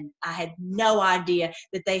Abraham. And I had no idea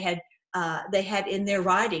that they had in their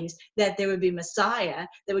writings that there would be Messiah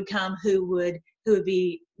that would come who would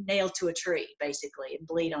be nailed to a tree, basically, and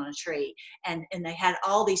bleed on a tree, and they had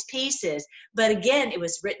all these pieces. But again, it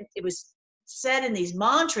was said in these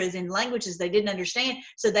mantras in languages they didn't understand,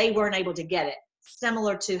 so they weren't able to get it.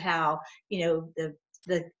 Similar to how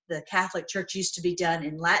the Catholic Church used to be done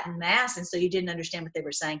in Latin Mass, and so you didn't understand what they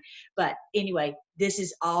were saying. But anyway, this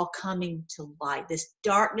is all coming to light. This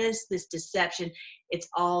darkness, this deception, it's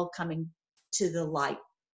all coming to the light.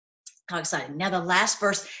 How exciting! Now the last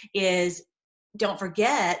verse is, don't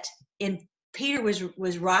forget, Peter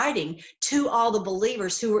was writing to all the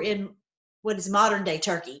believers who were in what is modern day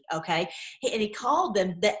Turkey. Okay, and he called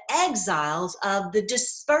them the exiles of the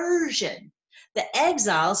dispersion. The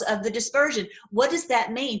exiles of the dispersion. What does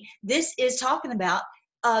that mean? This is talking about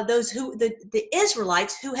the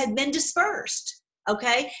Israelites who had been dispersed.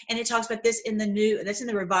 Okay, and it talks about this that's in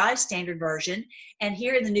the Revised Standard Version, and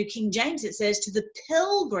here in the New King James it says to the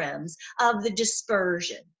pilgrims of the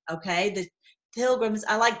dispersion. Okay, the pilgrims.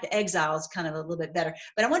 I like the exiles kind of a little bit better,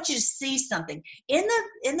 but I want you to see something in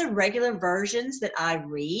the regular versions that I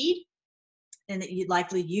read, and that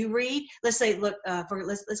you read. Let's say, look,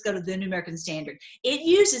 let's go to the New American Standard. It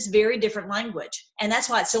uses very different language, and that's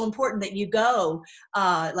why it's so important that you go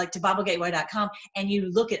like to BibleGateway.com and you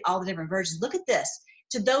look at all the different versions. Look at this: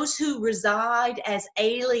 to those who reside as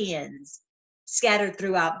aliens, scattered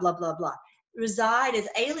throughout, blah blah blah. Reside as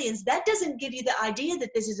aliens. That doesn't give you the idea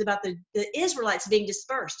that this is about the Israelites being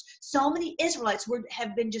dispersed. So many Israelites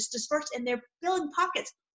have been just dispersed, and they're filling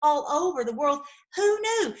pockets all over the world. Who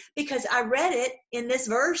knew? Because I read it in this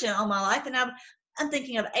version all my life, and I'm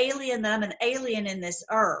thinking of alien, that I'm an alien in this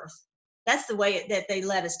earth. That's the way that they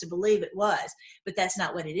led us to believe it was, but that's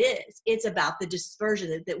not what it is. It's about the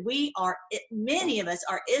dispersion, that we are, many of us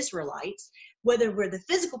are Israelites, whether we're the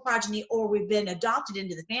physical progeny or we've been adopted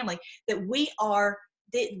into the family, that we're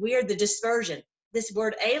the dispersion. This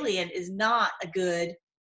word alien is not a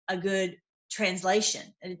good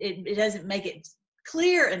translation. It doesn't make it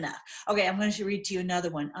clear enough. Okay, I'm going to read to you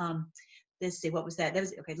another one. Let's see, what was that?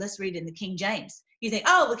 Okay, let's read in the King James. You think,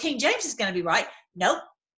 oh, the King James is going to be right. Nope,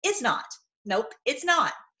 it's not. Nope, it's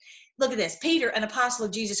not. look at this. Peter, an apostle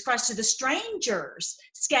of Jesus Christ, to the strangers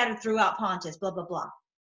scattered throughout Pontus, blah, blah, blah.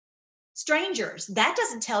 Strangers, that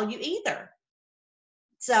doesn't tell you either.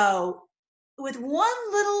 So with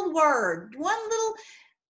one little word,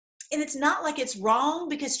 and it's not like it's wrong,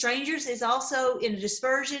 because strangers is also in a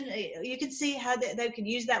dispersion. You can see how they can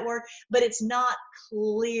use that word, but it's not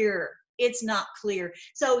clear. It's not clear.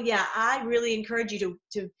 So yeah, I really encourage you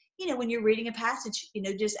to when you're reading a passage,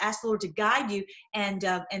 just ask the Lord to guide you, and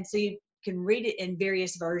so you can read it in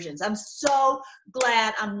various versions. I'm so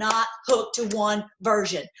glad I'm not hooked to one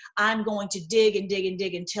version. I'm going to dig and dig and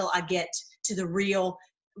dig until I get to the real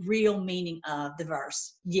meaning of the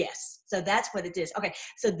verse. Yes. So that's what it is. Okay.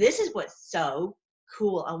 So this is what's so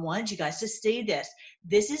cool. I wanted you guys to see this.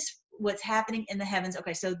 This is what's happening in the heavens.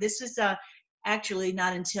 Okay. So this was actually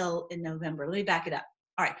not until in November. Let me back it up.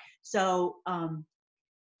 All right. So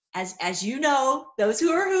as you know, those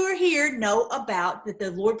who are here know about that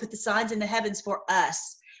the Lord put the signs in the heavens for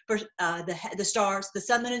us, for the stars, the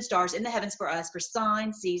sun, moon, and stars in the heavens for us, for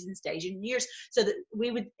signs, seasons, days, and years, so that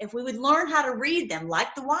if we would learn how to read them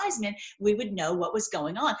like the wise men, we would know what was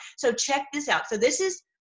going on. So check this out. So this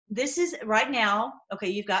is right now. Okay,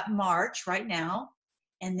 you've got March right now,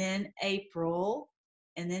 and then April,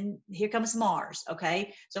 and then here comes Mars.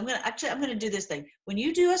 Okay, so I'm gonna do this thing. When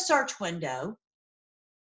you do a search window,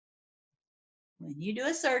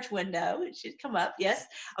 it should come up. Yes.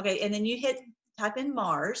 Okay, and then you type in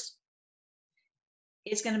Mars.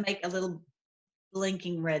 It's going to make a little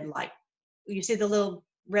blinking red light. You see the little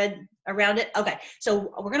red around it? Okay,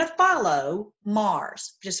 so we're going to follow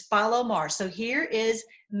Mars. Just follow Mars. So here is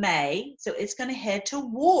May. So it's going to head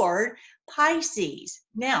toward Pisces.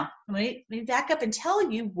 Now, let me back up and tell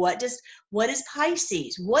you what is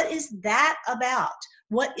Pisces? What is that about?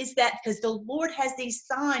 What is that? Because the Lord has these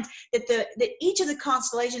signs that each of the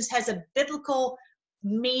constellations has a biblical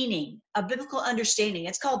meaning, a biblical understanding.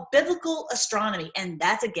 It's called biblical astronomy. And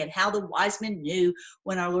that's, again, how the wise men knew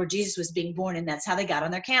when our Lord Jesus was being born, and that's how they got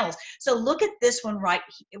on their camels. So look at this one right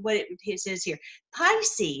here, what it says here.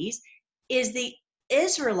 Pisces is the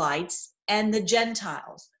Israelites and the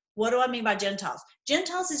Gentiles. What do I mean by Gentiles?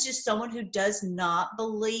 Gentiles is just someone who does not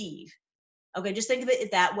believe. Okay, just think of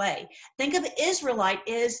it that way. Think of Israelite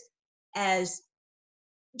as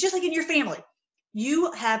just like in your family.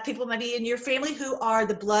 You have people maybe in your family who are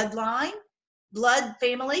the blood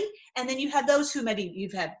family, and then you have those who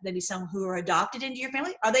maybe some who are adopted into your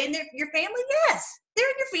family. Are they in your family? Yes, they're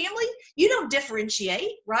in your family. You don't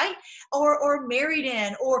differentiate, right? Or married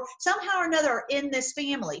in, or somehow or another are in this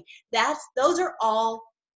family. Those are all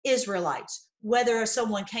Israelites. Whether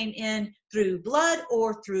someone came in through blood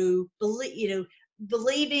or through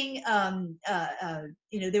believing,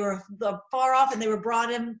 they were far off and they were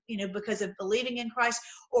brought in, because of believing in Christ,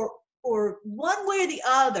 or one way or the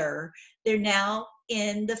other, they're now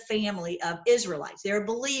in the family of Israelites. They're a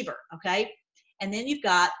believer, okay? And then you've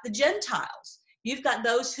got the Gentiles. You've got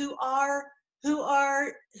those who are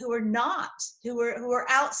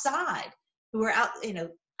outside, who are out,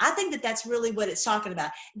 I think that's really what it's talking about.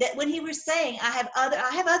 That when he was saying, I have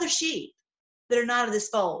other sheep that are not of this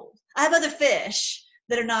fold. I have other fish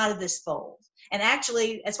that are not of this fold. And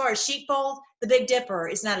actually, as far as sheepfold, the Big Dipper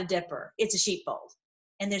is not a dipper. It's a sheepfold.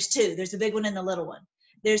 And there's two. There's the big one and the little one.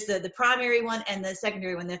 There's the primary one and the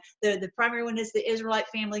secondary one. The primary one is the Israelite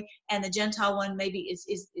family, and the Gentile one maybe is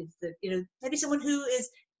the maybe someone who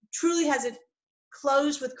truly hasn't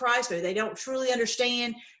closed with Christ, or they don't truly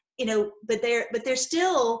understand. But they're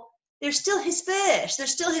still his fish. They're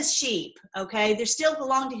still his sheep. Okay, they still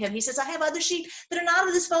belong to him. He says, I have other sheep that are not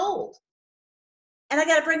of this fold, and I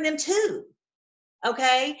got to bring them too.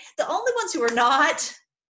 Okay, the only ones who are not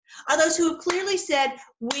are those who have clearly said,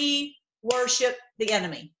 we worship the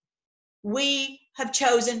enemy. We have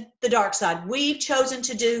chosen the dark side. We've chosen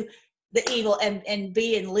to do the evil and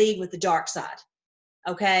be in league with the dark side.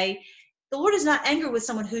 Okay, the Lord is not angry with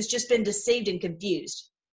someone who's just been deceived and confused.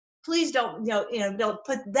 Please don't don't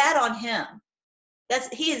put that on him.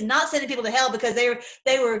 He is not sending people to hell because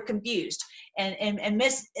they were confused and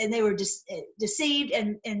they were deceived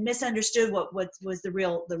and misunderstood what was the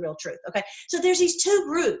real truth. Okay, so there's these two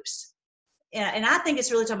groups, and I think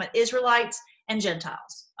it's really talking about Israelites and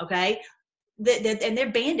Gentiles. Okay, and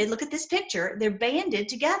they're banded. Look at this picture. They're banded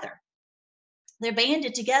together. They're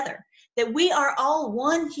banded together. That we are all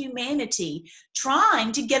one humanity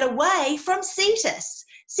trying to get away from Cetus.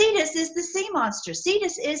 Cetus is the sea monster.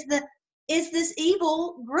 Cetus is this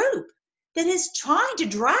evil group that is trying to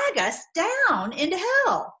drag us down into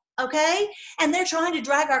hell, okay? And they're trying to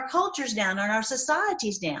drag our cultures down and our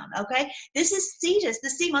societies down, okay? This is Cetus, the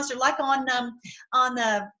sea monster, like on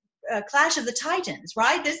the Clash of the Titans,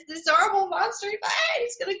 right? This horrible monster,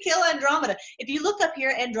 he's going to kill Andromeda. If you look up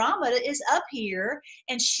here, Andromeda is up here,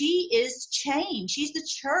 and she is chained. She's the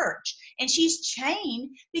church, and she's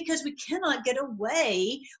chained because we cannot get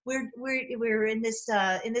away. We're in this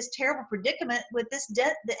terrible predicament with this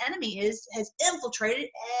death. The enemy has infiltrated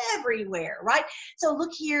everywhere, right? So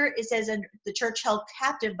look here, it says the church held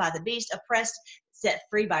captive by the beast, oppressed, set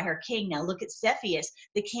free by her king. Now look at Cepheus,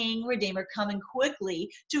 the king redeemer, coming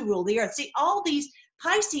quickly to rule the earth. See, all these,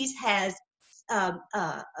 Pisces has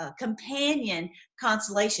companion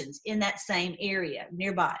constellations in that same area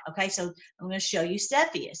nearby. Okay, so I'm going to show you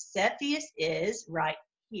Cepheus. Cepheus is right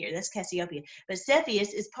here. That's Cassiopeia, but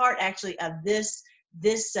Cepheus is part actually of this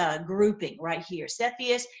grouping right here: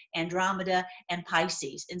 Cepheus, Andromeda, and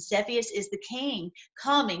Pisces. And Cepheus is the king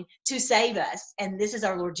coming to save us, and this is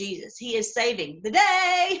our Lord Jesus. He is saving the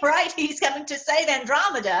day, right? He's coming to save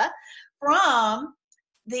Andromeda from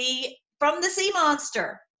the sea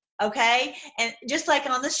monster. Okay, and just like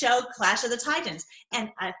on the show Clash of the Titans. And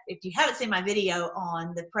if you haven't seen my video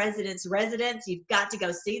on the president's residence, you've got to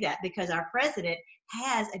go see that, because our president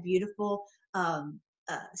has a beautiful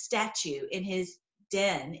statue in his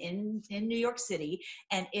den in New York City,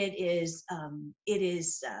 and it is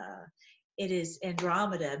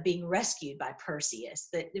Andromeda being rescued by Perseus.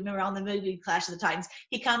 That, remember on the movie Clash of the Titans,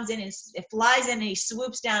 he comes in and flies in and he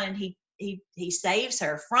swoops down and he saves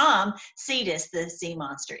her from Cetus, the sea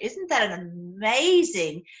monster. Isn't that an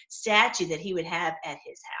amazing statue that he would have at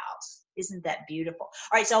his house? Isn't that beautiful?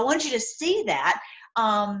 All right, so I want you to see that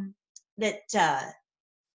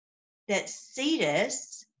that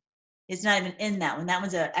Cetus is not even in that one. That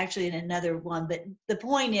one's actually in another one. But the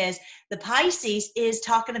point is, the Pisces is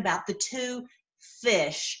talking about the two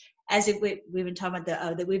fish, as if we've been talking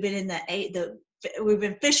about that we've been we've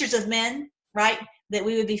been fishers of men, right? That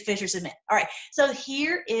we would be fishers of men. All right. So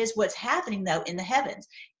here is what's happening though in the heavens.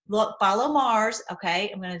 Look, follow Mars.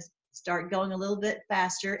 Okay, I'm going to start going a little bit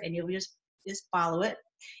faster, and you'll just follow it.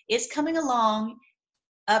 It's coming along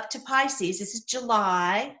up to Pisces. This is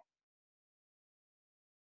July.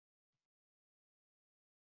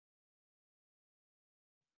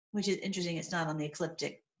 Which is interesting. It's not on the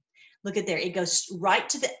ecliptic. Look at there. It goes right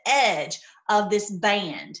to the edge of this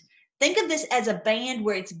band. Think of this as a band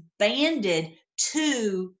where it's banded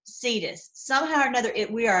to Cetus. Somehow or another,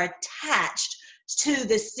 we are attached to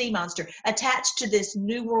this sea monster, attached to this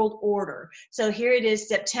new world order. So here it is,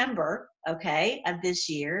 September, okay, of this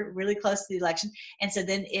year, really close to the election. And so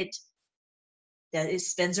then it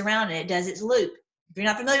spins around and it does its loop. If you're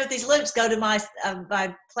not familiar with these loops, go to my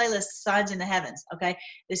playlist, Signs in the Heavens, okay?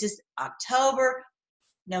 This is October.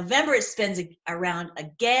 November, it spins around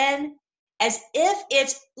again, as if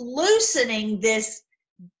it's loosening this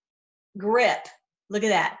grip. Look at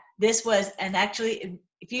that. This was, and actually,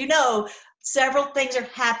 if you know, several things are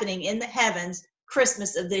happening in the heavens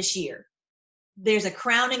Christmas of this year. There's a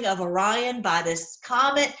crowning of Orion by this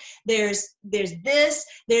comet. There's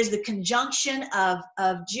the conjunction of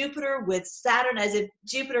Jupiter with Saturn, as if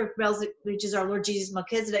Jupiter, which is our Lord Jesus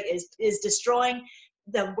Melchizedek, is destroying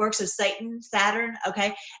the works of Satan, Saturn,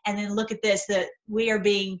 okay? And then look at this, that we are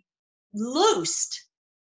being loosed.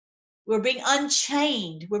 We're being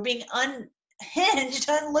unchained. We're being unhinged,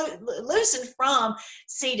 loosened from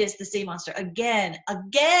Cetus, the sea monster. Again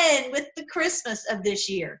with the Christmas of this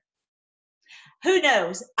year. Who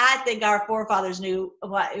knows? I think our forefathers knew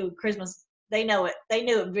what Christmas. They know it. They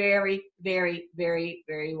knew it very, very, very,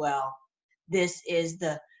 very well. This is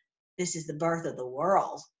the birth of the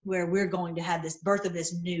world, where we're going to have this birth of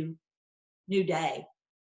this new day,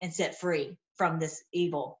 and set free from this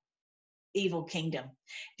evil kingdom.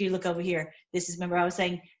 If you look over here, remember I was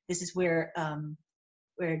saying this is where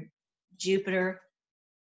Jupiter.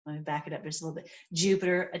 Let me back it up just a little bit.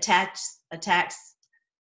 Jupiter attacks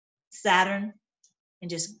Saturn and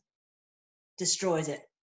just destroys it.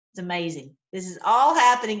 It's amazing. This is all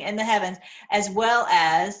happening in the heavens, as well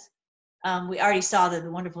as we already saw the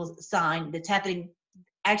wonderful sign that's happening.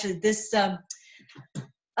 Actually, this Palm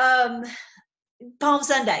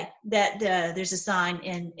Sunday, that there's a sign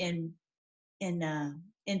in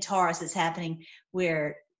Taurus that's happening,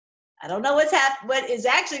 where I don't know what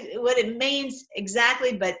it means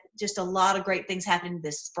exactly, but just a lot of great things happening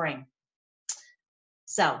this spring.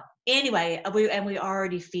 So anyway, we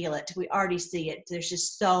already feel it. We already see it. There's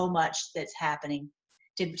just so much that's happening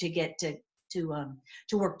to get to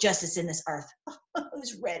work justice in this earth.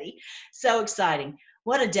 Who's ready? So exciting.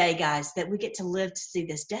 What a day, guys, that we get to live to see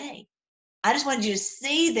this day. I just wanted you to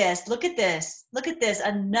see this. Look at this. Look at this.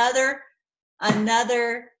 Another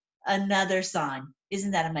sign.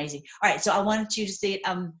 Isn't that amazing? All right, so I wanted you to see it.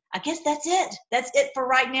 I guess that's it. That's it for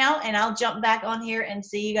right now, and I'll jump back on here and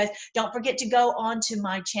see you guys. Don't forget to go on to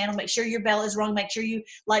my channel. Make sure your bell is rung. Make sure you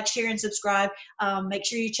like, share, and subscribe. Make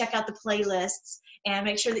sure you check out the playlists, and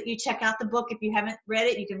make sure that you check out the book. If you haven't read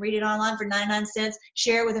it, you can read it online for 99 cents.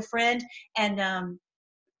 Share it with a friend, and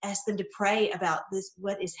ask them to pray about this,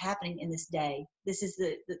 what is happening in this day. This is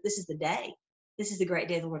the day. This is the great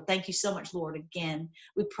day of the Lord. Thank you so much, Lord. Again,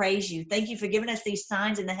 we praise you. Thank you for giving us these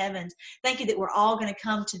signs in the heavens. Thank you that we're all going to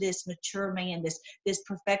come to this mature man, this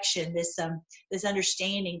perfection, this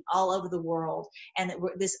understanding all over the world, and that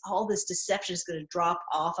all this deception is going to drop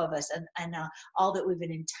off of us, and all that we've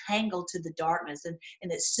been entangled to the darkness, and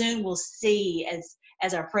that soon we'll see,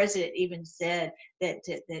 as our president even said, that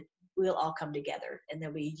we'll all come together, and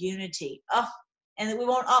there'll be unity. And that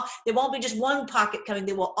there won't be just one pocket coming.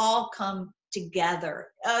 They will all come together.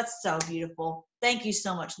 Oh, it's so beautiful. Thank you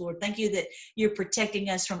so much, Lord. Thank you that you're protecting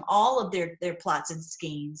us from all of their plots and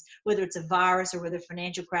schemes, whether it's a virus or whether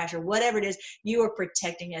financial crash or whatever it is. You are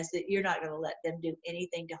protecting us, that you're not going to let them do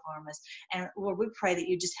anything to harm us. And Lord, we pray that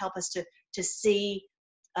you just help us to see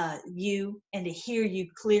you and to hear you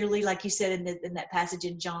clearly, like you said in that passage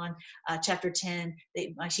in John chapter 10, that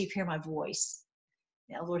my sheep hear my voice.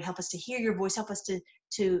 Now, Lord, help us to hear your voice. Help us to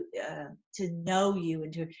know you,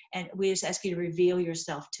 and we just ask you to reveal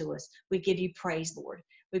yourself to us. We give you praise, Lord.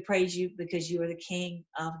 We praise you because you are the King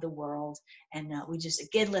of the world, and we just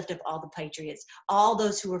again lift up all the patriots, all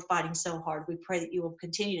those who are fighting so hard. We pray that you will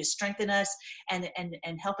continue to strengthen us and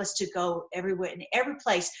help us to go everywhere in every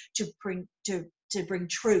place to bring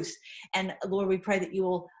truth. And Lord, we pray that you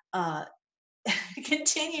will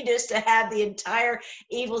continue just to have the entire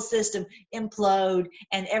evil system implode,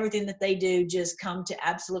 and everything that they do just come to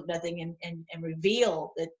absolute nothing, and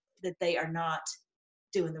reveal that they are not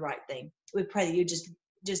doing the right thing. We pray that you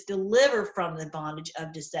just deliver from the bondage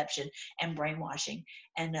of deception and brainwashing,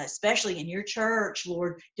 and especially in your church,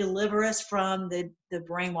 Lord, deliver us from the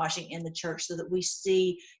brainwashing in the church, so that we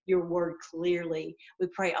see your word clearly. We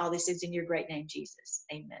pray all these things in your great name, Jesus.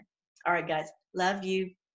 Amen. All right, guys, love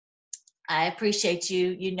you. I appreciate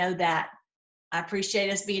you. You know that. I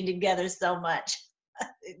appreciate us being together so much.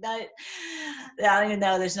 I don't even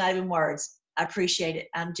know. There's not even words. I appreciate it.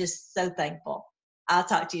 I'm just so thankful. I'll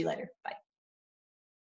talk to you later. Bye.